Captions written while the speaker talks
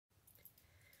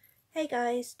Hey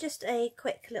guys, just a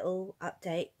quick little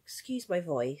update. Excuse my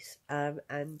voice and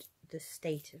the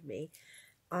state of me.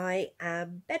 I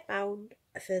am bedbound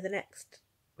for the next,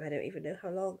 I don't even know how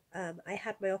long. I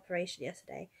had my operation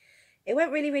yesterday. It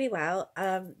went really well.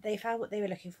 They found what they were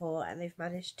looking for and they've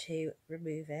managed to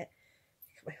remove it.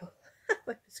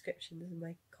 My prescriptions and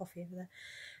my coffee over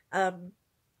there.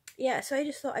 Yeah, so I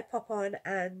just thought I'd pop on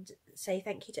and say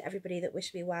thank you to everybody that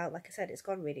wished me well. Like I said, it's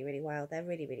gone really well. They're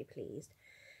really pleased.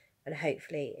 And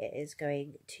hopefully it is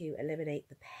going to eliminate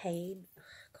the pain. Oh,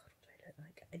 God, what do I look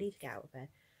like? I need to get out of bed.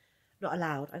 Not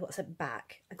allowed. I got sent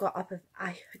back. I got up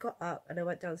and I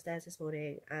went downstairs this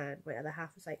morning and my other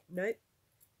half was like, nope,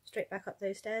 straight back up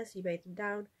those stairs. You made them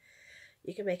down.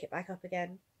 You can make it back up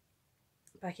again.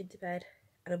 Back into bed.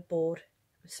 And I'm bored.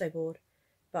 I'm so bored.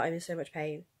 But I'm in so much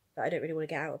pain that I don't really want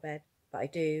to get out of bed. But I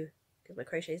do because my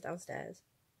crochet is downstairs.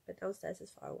 But downstairs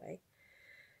is far away.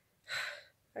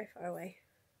 Very far away.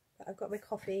 I've got my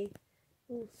coffee.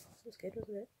 Ooh, that was good,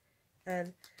 wasn't it?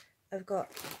 And I've got,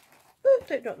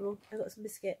 don't knock them all. I've got some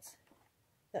biscuits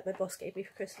that my boss gave me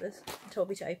for Christmas and told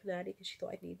me to open early because she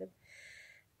thought I'd need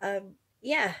them.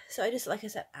 Yeah, so I just, like I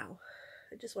said, I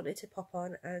just wanted to pop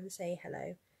on and say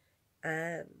hello.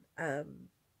 And I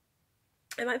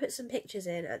might put some pictures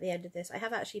in at the end of this. I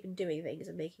have actually been doing things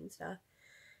and making stuff.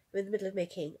 I'm in the middle of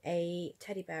making a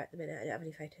teddy bear at the minute. I don't have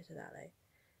any photos of that though.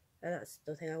 And that's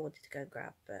the thing I wanted to go and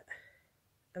grab, but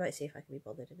I might see if I can be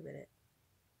bothered in a minute.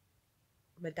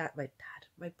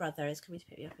 My brother is coming to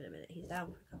pick me up in a minute. He's down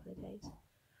for a couple of days.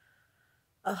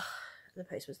 Oh, the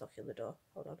postman's knocking on the door.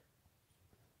 Hold on.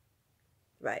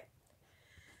 Right.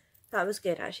 That was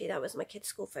good, actually. That was my kids'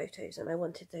 school photos, and I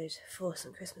wanted those for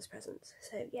some Christmas presents.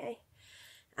 So, yay.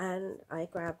 And I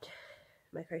grabbed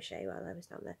my crochet while I was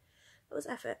down there. That was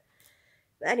effort.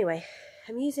 But anyway,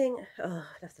 I'm using... Oh,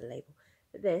 I left the label.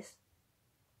 But this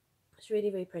is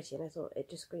really pretty, and I thought it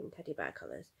just screamed teddy bear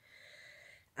colours.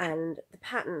 And the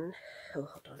pattern, oh,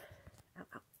 hold on.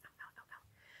 Ow.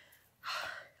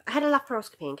 I had a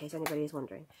laparoscopy in case anybody is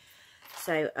wondering.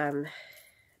 So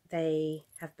they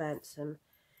have burnt some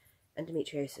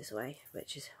endometriosis away,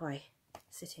 which is why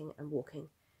sitting and walking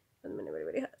at the minute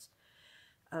really hurts.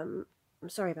 I'm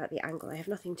sorry about the angle. I have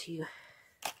nothing to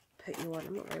put you on.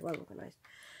 I'm not very well organised.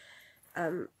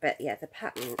 But yeah, the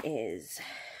pattern is,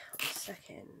 one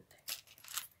second.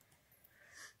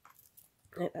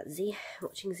 No, that's Z. I'm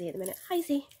watching Z at the minute. Hi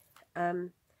Z.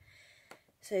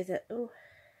 So that, oh,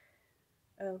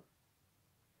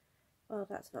 well,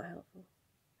 that's not helpful.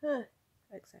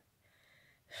 Except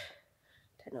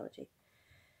technology.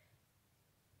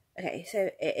 Okay, so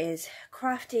it is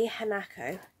Crafty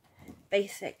Hanako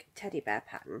basic teddy bear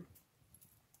pattern,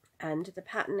 and the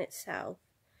pattern itself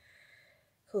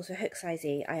calls for hook size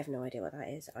E. I have no idea what that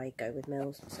is. I go with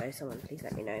Mills, so someone please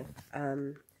let me know.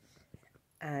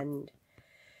 And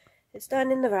it's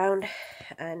done in the round,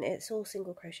 and it's all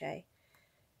single crochet.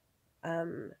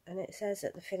 And it says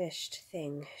that the finished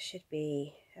thing should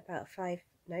be about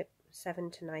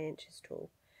 7 to 9 inches tall.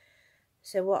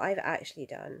 So what I've actually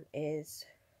done is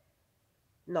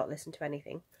not listen to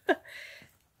anything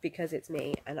because it's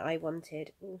me, and I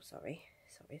wanted, oh sorry,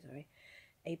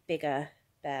 a bigger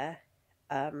bear.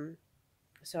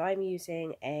 So I'm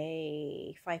using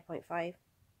a 5.5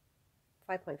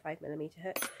 millimeter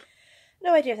hook.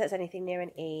 No idea if that's anything near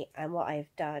an E, and what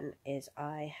I've done is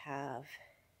I have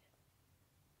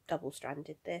double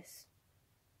stranded this.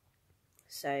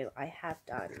 So I have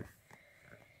done,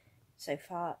 so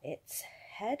far, its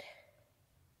head,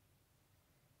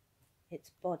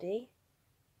 its body,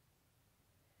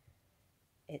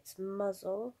 its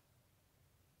muzzle.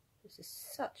 This is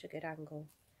such a good angle.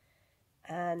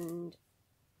 And,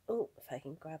 oh, if I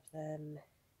can grab them,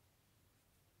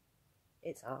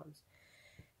 its arms.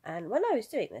 And when I was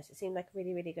doing this, it seemed like a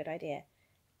really good idea.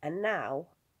 And now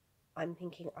I'm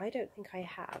thinking, I don't think I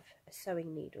have a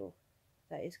sewing needle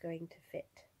that is going to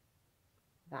fit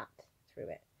that through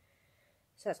it.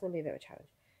 So that's going to be a bit of a challenge.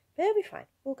 But it'll be fine.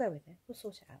 We'll go with it. We'll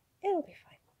sort it out. It'll be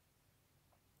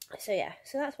fine. So yeah,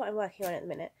 so that's what I'm working on at the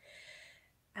minute.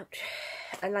 Ouch.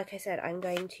 And like I said, I'm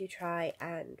going to try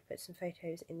and put some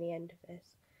photos in the end of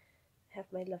this. I have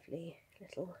my lovely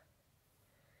little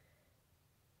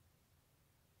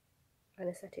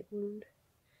anaesthetic wound.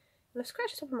 And I've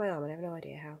scratched the top of my arm and I have no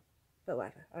idea how. But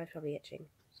whatever, I was probably itching.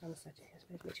 It's anaesthetic, I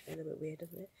suppose, makes you feel a little bit weird,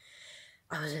 doesn't it?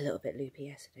 I was a little bit loopy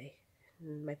yesterday.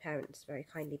 And my parents very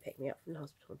kindly picked me up from the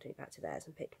hospital and took me back to theirs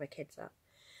and picked my kids up.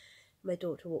 My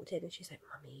daughter walked in and she's like,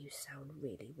 Mummy, you sound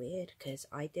really weird, because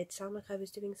I did sound like I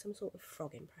was doing some sort of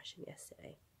frog impression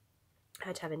yesterday. I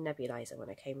had to have a nebulizer when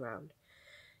I came round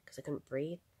because I couldn't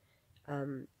breathe.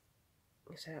 So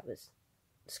that was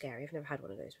scary. I've never had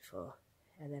one of those before.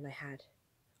 And then I had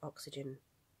oxygen,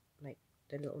 like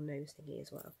the little nose thingy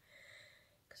as well,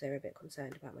 because they were a bit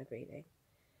concerned about my breathing.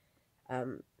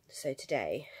 So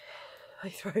today, my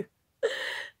throat,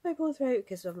 my poor throat,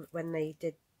 because when they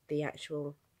did the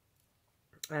actual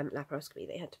laparoscopy,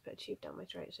 they had to put a tube down my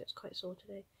throat, so it's quite sore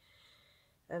today.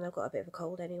 And I've got a bit of a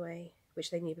cold anyway,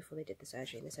 which they knew before they did the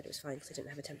surgery, and they said it was fine because I didn't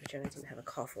have a temperature and I didn't have a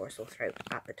cough or a sore throat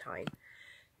at the time.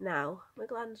 Now, my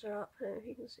glands are up, I don't know if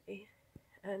you can see,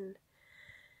 and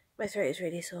my throat is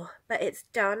really sore. But it's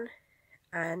done,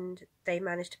 and they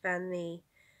managed to burn the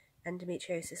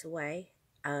endometriosis away.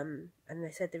 And they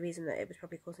said the reason that it was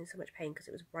probably causing so much pain because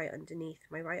it was right underneath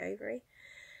my right ovary.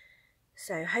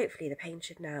 So hopefully the pain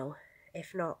should now,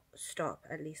 if not stop,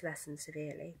 at least lessen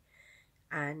severely.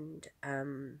 And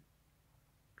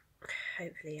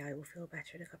hopefully I will feel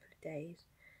better in a couple of days,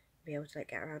 be able to like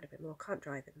get around a bit more. Can't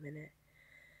drive at the minute,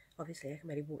 obviously I can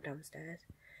barely walk downstairs,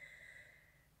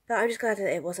 but I'm just glad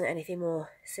that it wasn't anything more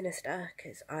sinister,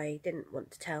 because I didn't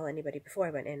want to tell anybody before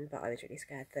I went in, but I was really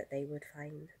scared that they would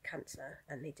find cancer,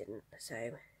 and they didn't,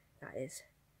 so that is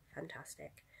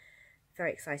fantastic.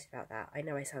 Very excited about that. I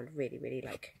know I sound really, really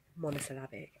like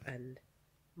monosyllabic and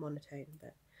monotone,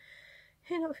 but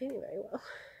you're not feeling very well.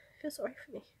 I feel sorry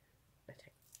for me. I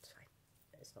don't, it's fine.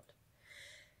 It's not.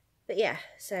 But yeah,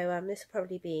 so this will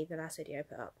probably be the last video I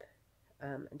put up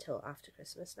until after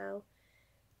Christmas now.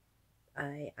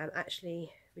 I am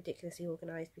actually ridiculously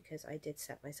organised because I did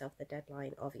set myself the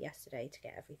deadline of yesterday to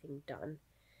get everything done.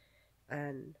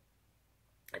 And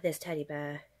this teddy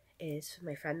bear is for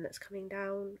my friend that's coming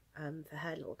down, for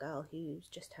her little girl who's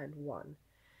just turned 1.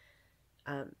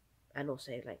 And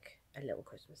also like a little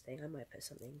Christmas thing. I might put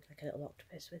something like a little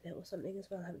octopus with it or something as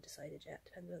well. I haven't decided yet.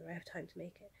 Depends whether I have time to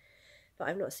make it. But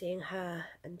I'm not seeing her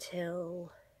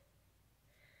until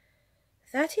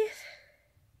 30th?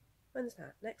 When's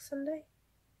that? Next Sunday?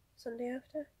 Sunday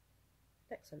after?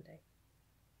 Next Sunday.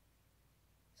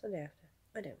 Sunday after.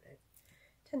 I don't know.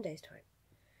 10 days time.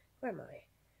 Where am I?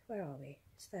 Where are we?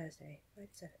 It's Thursday. A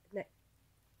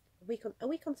week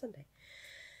on Sunday.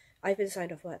 I've been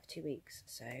signed off work for 2 weeks,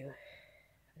 so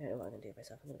I don't know what I'm going to do with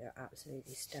myself. I'm going to go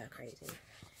absolutely stir crazy.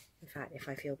 In fact, if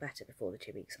I feel better before the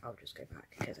 2 weeks, I'll just go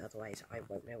back, because otherwise I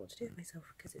won't know what to do with myself,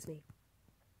 because it's me.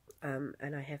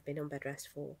 And I have been on bed rest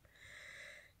for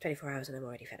 24 hours and I'm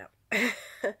already fed up.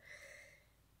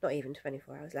 Not even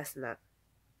 24 hours, less than that.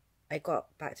 I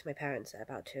got back to my parents at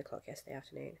about 2 o'clock yesterday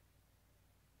afternoon.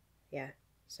 Yeah,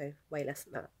 so way less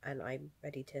than that, and I'm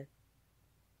ready to,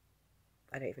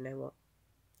 I don't even know what.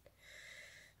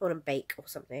 I want to bake or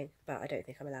something, but I don't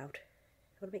think I'm allowed.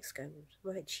 I want to make scones. I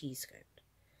want to make cheese scones.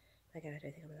 Again, I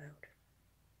don't think I'm allowed.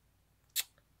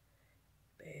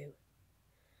 Boo.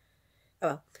 Oh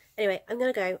well. Anyway, I'm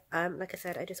going to go. Like I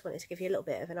said, I just wanted to give you a little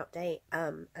bit of an update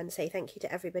and say thank you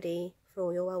to everybody for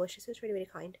all your well wishes. It was really, really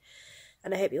kind.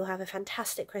 And I hope you'll have a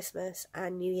fantastic Christmas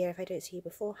and New Year if I don't see you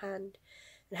beforehand.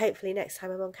 And hopefully next time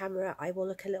I'm on camera, I will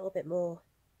look a little bit more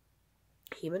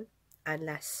human and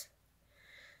less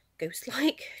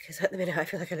ghost-like, because at the minute I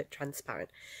feel like I look transparent.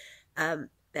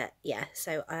 But yeah,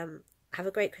 so have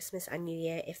a great Christmas and New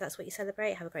Year if that's what you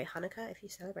celebrate. Have a great Hanukkah if you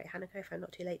celebrate Hanukkah, if I'm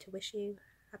not too late to wish you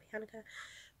happy Hanukkah.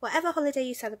 Whatever holiday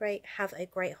you celebrate, have a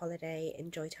great holiday.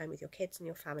 Enjoy time with your kids and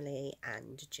your family,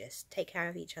 and just take care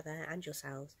of each other and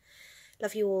yourselves.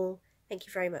 Love you all. Thank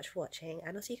you very much for watching,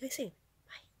 and I'll see you guys soon.